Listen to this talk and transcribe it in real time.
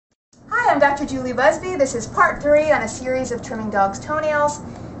Dr. Julie Buzby. This is part 3 on a series of trimming dogs' toenails.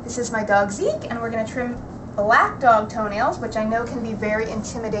 This is my dog Zeke, and we're going to trim black dog toenails, which I know can be very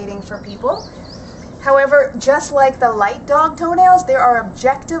intimidating for people. However, just like the light dog toenails, there are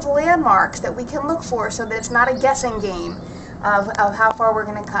objective landmarks that we can look for so that it's not a guessing game of how far we're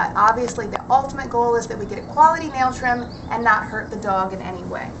going to cut. Obviously, the ultimate goal is that we get a quality nail trim and not hurt the dog in any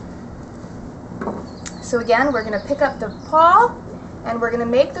way. So again, we're going to pick up the paw and we're going to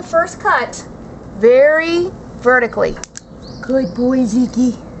make the first cut very vertically. Good boy,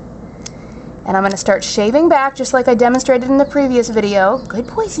 Zeke. And I'm going to start shaving back just like I demonstrated in the previous video. Good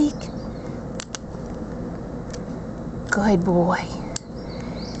boy, Zeke. Good boy.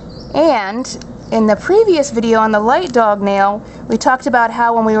 And in the previous video on the light dog nail, we talked about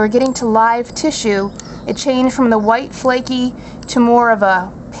how when we were getting to live tissue, it changed from the white flaky to more of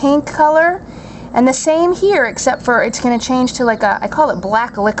a pink color. And the same here, except for it's going to change to like I call it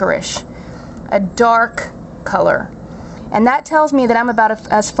black licorice, a dark color. And that tells me that I'm about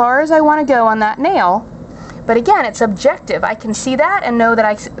as far as I want to go on that nail. But again, it's objective. I can see that and know that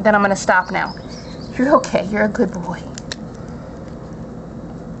I'm going to stop now. You're okay. You're a good boy.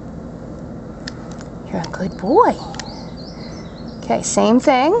 You're a good boy. Okay, same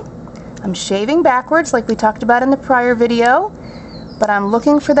thing. I'm shaving backwards like we talked about in the prior video. But I'm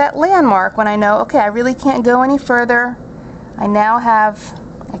looking for that landmark when I know, okay, I really can't go any further. I now have,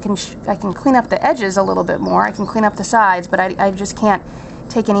 I can clean up the edges a little bit more. I can clean up the sides, but I just can't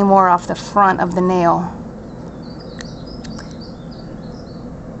take any more off the front of the nail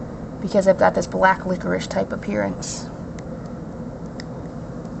because I've got this black licorice type appearance.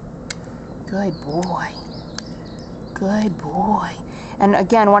 Good boy. Good boy. And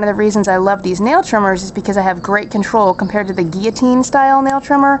again, one of the reasons I love these nail trimmers is because I have great control compared to the guillotine style nail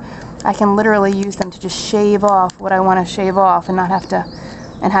trimmer. I can literally use them to just shave off what I want to shave off and not have to,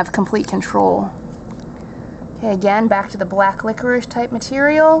 and have complete control. Okay, again, back to the black licorice type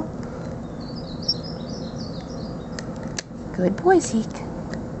material. Good boy, Zeke.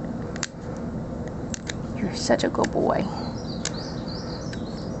 You're such a good boy.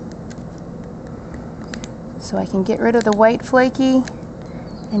 So I can get rid of the white flaky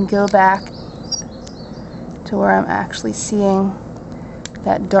and go back to where I'm actually seeing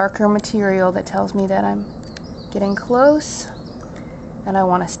that darker material that tells me that I'm getting close and I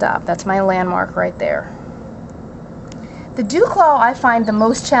want to stop. That's my landmark right there. The dew claw I find the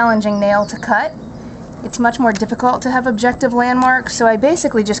most challenging nail to cut. It's much more difficult to have objective landmarks, so I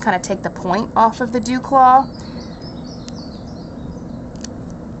basically just kind of take the point off of the dew claw.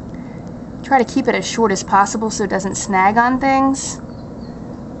 Try to keep it as short as possible so it doesn't snag on things.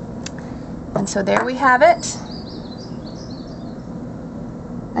 And so there we have it.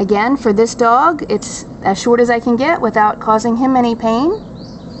 Again, for this dog, it's as short as I can get without causing him any pain.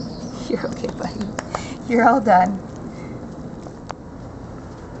 You're okay, buddy. You're all done.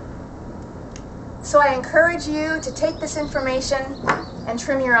 So I encourage you to take this information and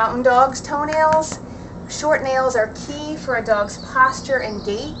trim your own dog's toenails. Short nails are key for a dog's posture and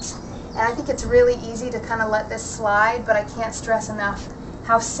gait. And I think it's really easy to kind of let this slide, but I can't stress enough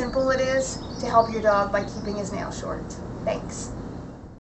how simple it is to help your dog by keeping his nails short. Thanks.